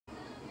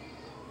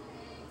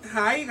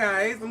Hi you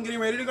guys, I'm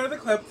getting ready to go to the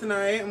club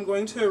tonight. I'm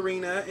going to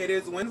Arena. It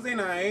is Wednesday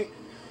night.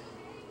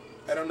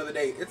 I don't know the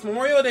date. It's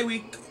Memorial Day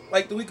week,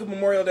 like the week of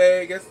Memorial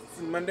Day. I guess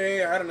it's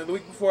Monday. I don't know, the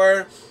week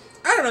before.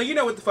 I don't know, you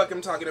know what the fuck I'm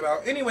talking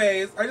about.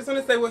 Anyways, I just want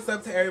to say what's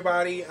up to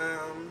everybody.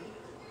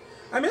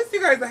 I missed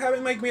you guys. I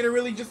haven't like made a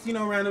really just,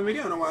 random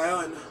video in a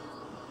while, and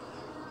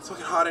it's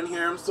fucking hot in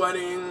here. I'm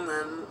sweating,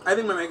 and I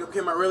think my makeup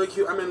came out really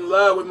cute. I'm in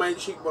love with my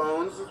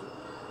cheekbones.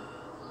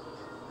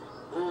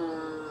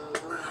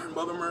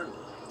 Both of them are,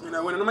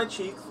 went into my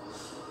cheeks.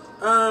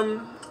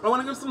 I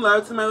want to give some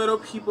love to my little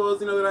peoples,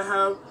 that I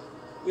have,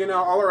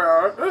 all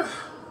around. Ugh,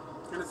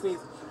 I'm gonna sneeze.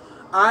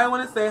 I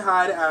want to say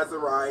hi to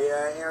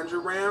Azariah,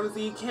 Andrew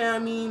Ramsey,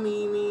 Cammy,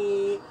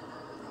 Mimi,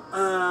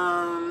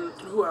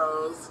 who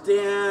else?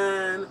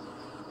 Dan,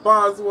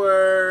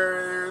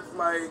 Bosworth,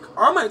 like,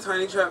 all my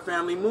Tiny Chat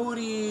family,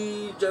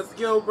 Moody, Jess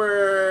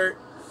Gilbert.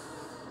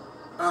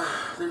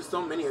 There's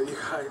so many of you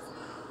guys.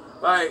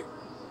 Like,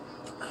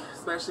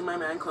 especially my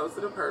man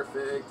Closer to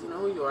Perfect, you know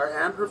who you are,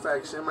 and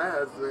Perfection, my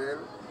husband.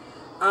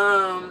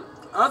 I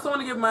also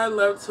want to give my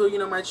love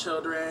to, my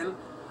children,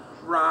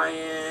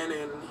 Ryan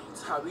and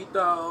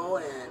Tabito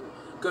and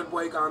Good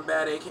Boy Gone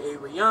Bad, aka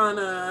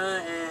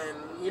Rihanna,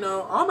 and,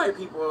 all my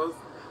peoples.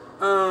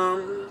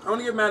 I want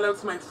to give my love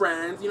to my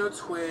friends,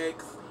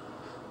 Twix.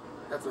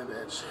 That's my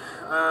bitch.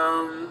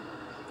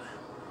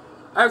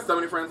 I have so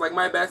many friends. Like,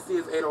 my bestie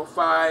is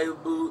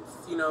 805, Boots.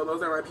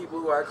 Those are my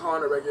people who I call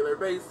on a regular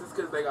basis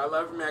because they got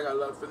love for me. I got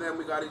love for them.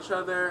 We got each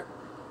other.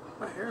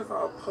 My hair is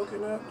all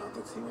poking up. Not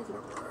the tea with my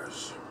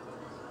brush.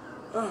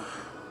 Ugh.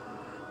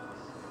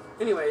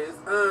 Anyways,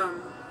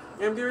 I'm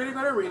getting ready to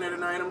go to Arena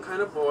tonight. I'm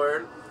kind of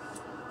bored.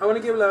 I want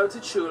to give love to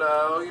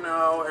Chulo.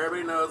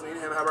 Everybody knows me and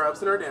him have our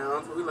ups and our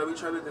downs, but we love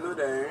each other at the end of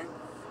the day.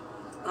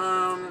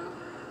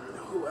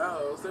 Who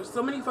else? There's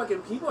so many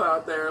fucking people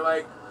out there.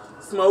 Like,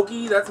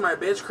 Smokey, that's my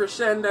bitch.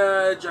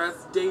 Crescenda,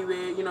 just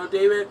David,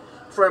 David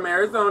from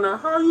Arizona.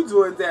 How you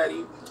doing,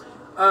 daddy?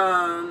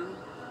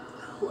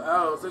 Who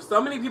else? There's so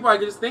many people I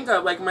can just think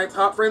of. Like, my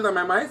top friends on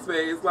my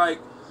MySpace. Like,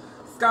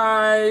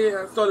 Sky,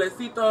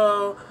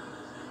 Solecito,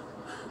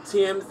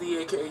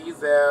 TMZ, aka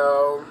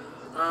Giselle,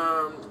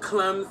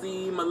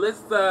 Clumsy,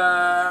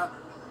 Melissa,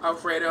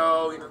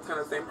 Alfredo. It's kind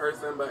of the same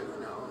person, but,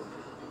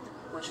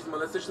 when she's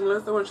Melissa, she's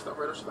Melissa. When she's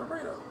Alfredo, she's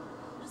Alfredo.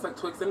 Just like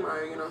Twix and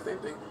Maya, same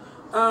thing.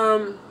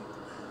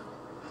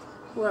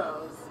 Who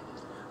else?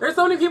 There's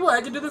so many people.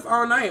 I could do this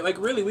all night. Like,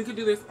 really, we could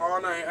do this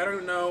all night. I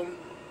don't know.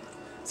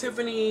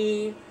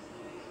 Tiffany,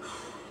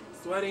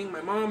 sweating,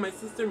 my mom, my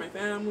sister, my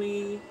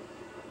family,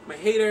 my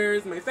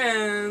haters, my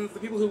fans, the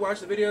people who watch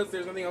the videos.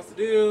 There's nothing else to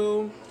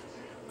do.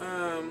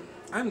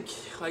 I'm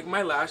like,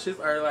 my lashes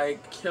are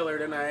like killer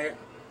tonight.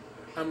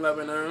 I'm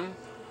loving them.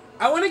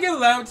 I want to give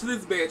love to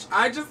this bitch.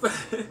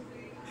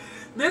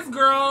 This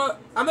girl,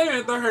 I'm not going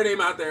to throw her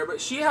name out there,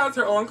 but she has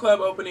her own club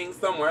opening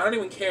somewhere. I don't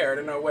even care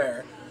to know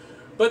where.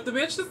 But the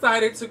bitch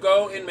decided to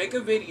go and make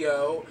a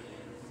video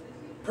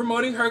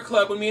promoting her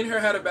club when me and her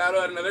had a battle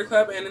at another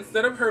club. And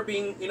instead of her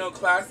being,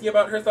 classy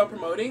about herself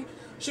promoting,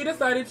 she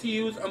decided to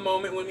use a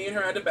moment when me and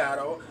her had a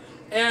battle.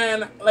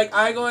 And, like,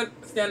 I go and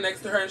stand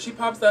next to her, and she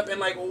pops up and,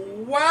 like,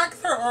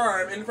 whacks her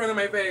arm in front of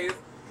my face.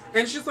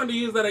 And she's going to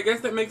use that. I guess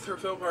that makes her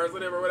feel parts,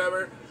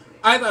 whatever.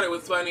 I thought it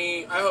was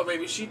funny. I hope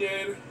maybe she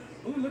did.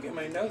 Ooh, look at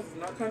my nose. It's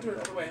not contoured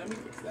all the way. Let me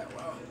fix that.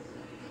 Wow.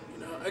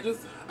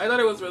 I thought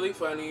it was really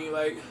funny.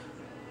 Like,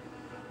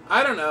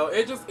 I don't know.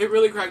 It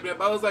really cracked me up.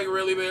 I was like,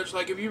 really, bitch?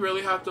 Like, if you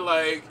really have to,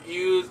 like,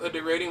 use a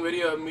degrading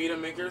video of me to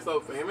make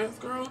yourself famous,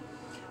 girl,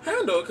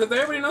 handle. Because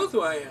everybody knows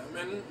who I am.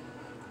 And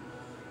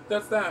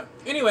that's that.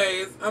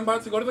 Anyways, I'm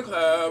about to go to the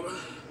club.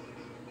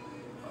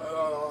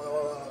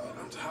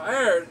 I'm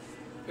tired.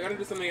 I gotta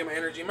do something to get my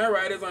energy. My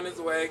ride is on its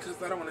way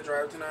because I don't want to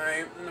drive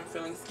tonight. And I'm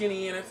feeling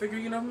skinny. And I figure,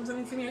 if I'm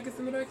feeling skinny, I can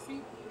sit in the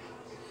backseat.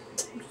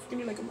 I'm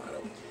skinny like a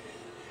model.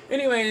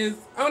 Anyways,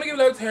 I want to give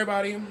love to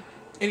everybody.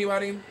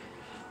 Anybody.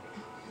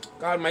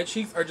 God, my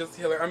cheeks are just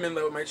killer. I'm in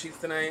love with my cheeks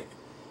tonight.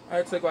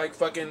 I took like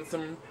fucking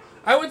some...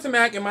 I went to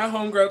MAC and my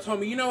homegirl told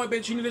me, you know what,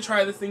 bitch, you need to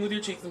try this thing with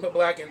your cheeks and put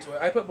black into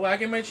it. I put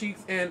black in my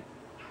cheeks and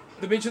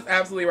the bitch is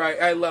absolutely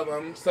right. I love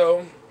them.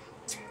 So,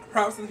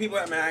 props to the people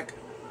at MAC.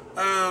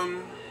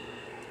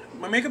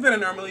 My makeup that I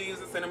normally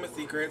use is Cinema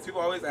Secrets. People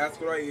always ask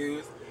what I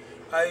use.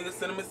 I use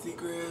Cinema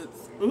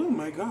Secrets. Oh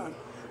my god.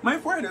 My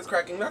forehead is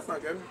cracking. That's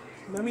not good.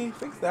 Let me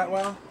fix that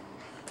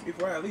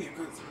before I leave,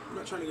 because I'm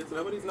not trying to get to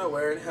nobody's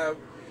nowhere and have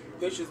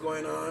issues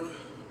going on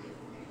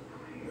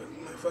with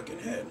my fucking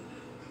head.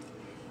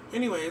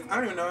 Anyways, I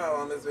don't even know how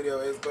long this video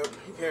is, but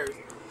who cares?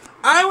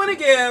 I want to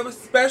give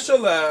special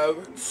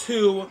love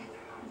to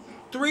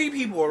 3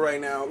 people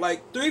right now.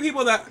 Like, 3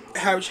 people that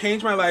have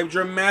changed my life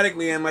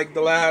dramatically in like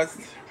the last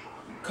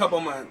couple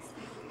months.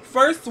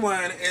 First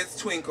one is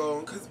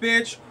Twinkle, because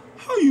bitch,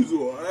 how you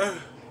doing?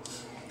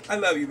 I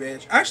love you,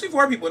 bitch. Actually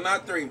 4 people,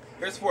 not 3.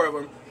 There's 4 of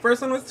them.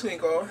 First one was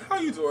Twinkle. How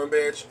you doing,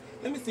 bitch?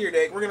 Let me see your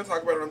dick. We're gonna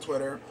talk about it on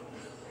Twitter.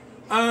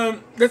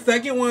 The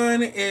second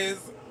one is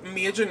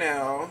Mia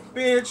Janelle.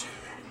 Bitch,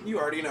 you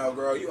already know,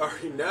 girl. You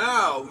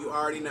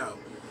already know.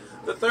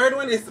 The third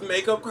one is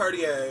Makeup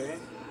Cartier.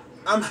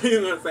 I'm not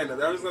even gonna say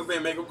nothing. I'm just gonna say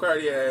makeup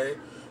Cartier.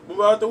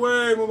 Move out the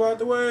way, move out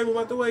the way, move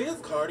out the way.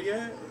 It's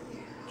Cartier.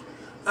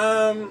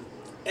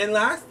 And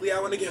lastly, I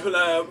want to give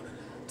love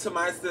to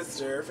my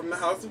sister from the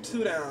House of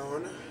Two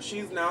Down.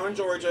 She's now in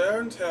Georgia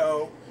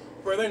until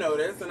further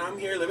notice, and I'm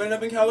here living it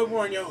up in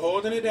California,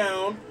 holding it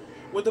down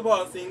with the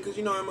ball scene, because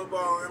you know I'm a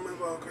ball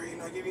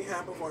queen. I give you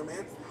half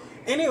performance.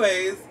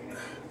 Anyways,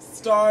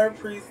 Star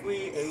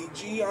Priestley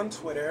AG on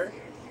Twitter,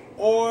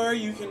 or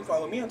you can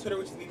follow me on Twitter,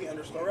 which is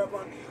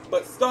BB_Revlon.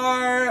 But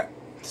Star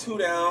Two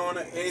Down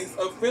is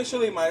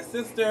officially my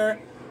sister.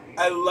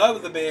 I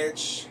love the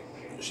bitch.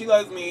 She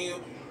loves me.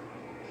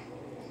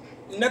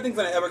 Nothing's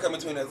gonna ever come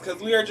between us, because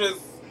we're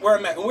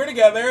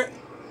together.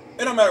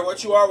 It don't matter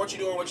what you are, what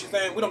you're doing, what you're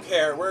saying. We don't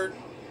care.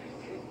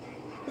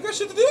 We got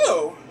shit to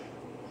do.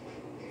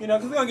 You know,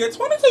 because we're gonna get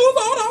 22s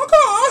on our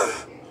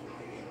car.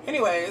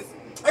 Anyways,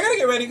 I gotta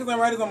get ready because my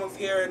ride is almost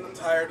here and I'm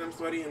tired and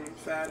sweaty and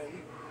fat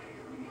and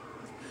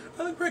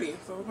I look pretty.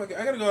 So I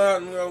gotta go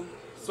out and go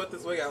sweat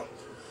this wig out.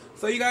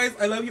 So you guys,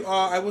 I love you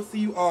all. I will see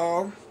you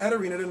all at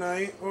Arena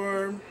tonight,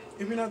 or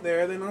if you're not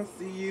there, then I'll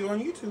see you on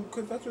YouTube,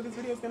 because that's where this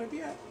video is gonna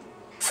be at.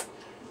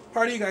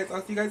 Party, you guys.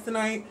 I'll see you guys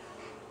tonight.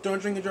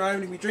 Don't drink and drive.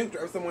 And if you drink,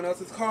 drive someone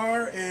else's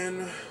car.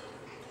 And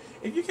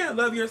if you can't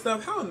love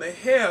yourself, how in the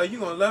hell are you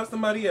gonna love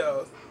somebody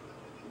else?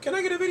 Can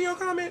I get a video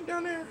comment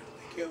down there?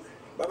 Thank you.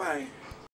 Bye-bye.